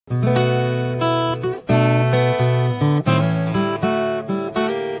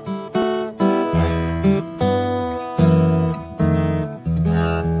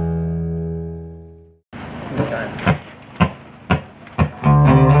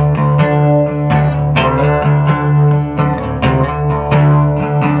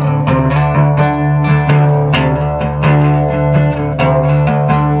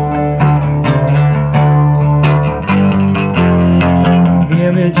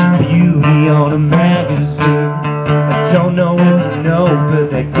your beauty on a magazine. I don't know if you know, but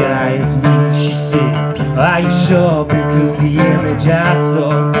that guy is me. She said, are you sure? Because the image I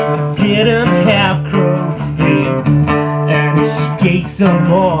saw didn't have crow's feet. And if she gave some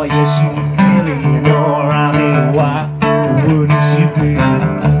more, yeah, she was clearly in awe. I mean, why wouldn't she be?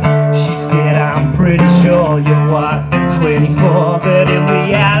 She said, I'm pretty sure you're what, 24, but in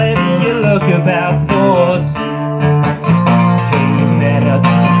reality you look about 40. Hey, you met her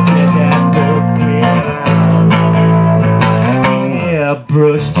to get that look real. Yeah,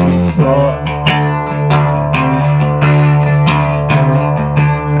 brushed too far.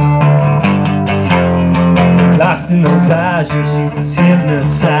 Lost in those eyes, yeah, she was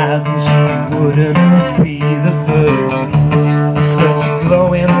hypnotized, and she wouldn't be the first. Such a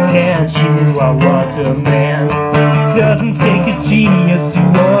glowing tan, she knew I was a man. It doesn't take a genius to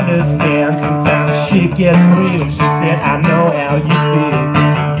understand. Sometimes shit gets real. She said, I know how you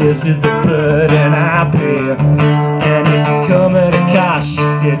feel. This is the burden I bear. And if you come at a cost, she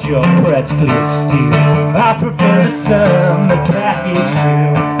said, you're practically a steal. I prefer the term, the package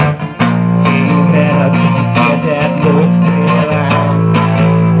deal. Man, how did you get that look real?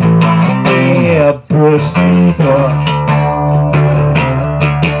 Yeah, brushed too far.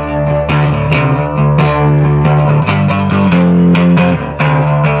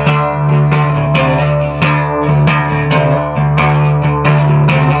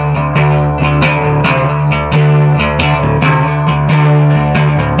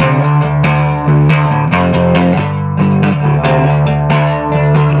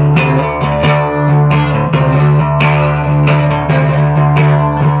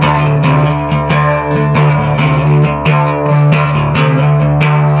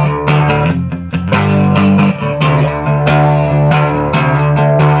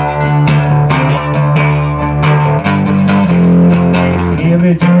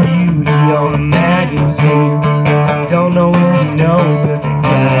 Image of beauty on a magazine. I don't know if you know, but the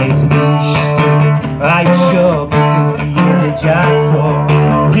guy is me. She said, are you sure? Because the image I saw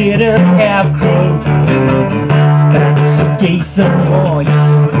didn't have crows. And she gave some more. Yeah,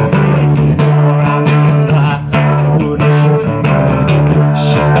 she was really in awe. I mean, why wouldn't she be?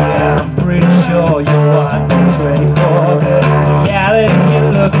 She said, I'm pretty sure you're what, 24, but in reality you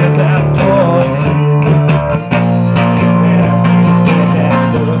look about 40.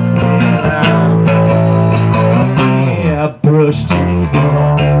 Brushed too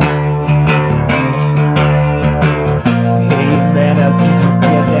far. Hey man, how did you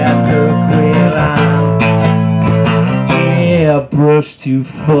get that look real? Yeah, brushed too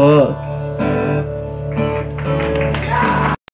far.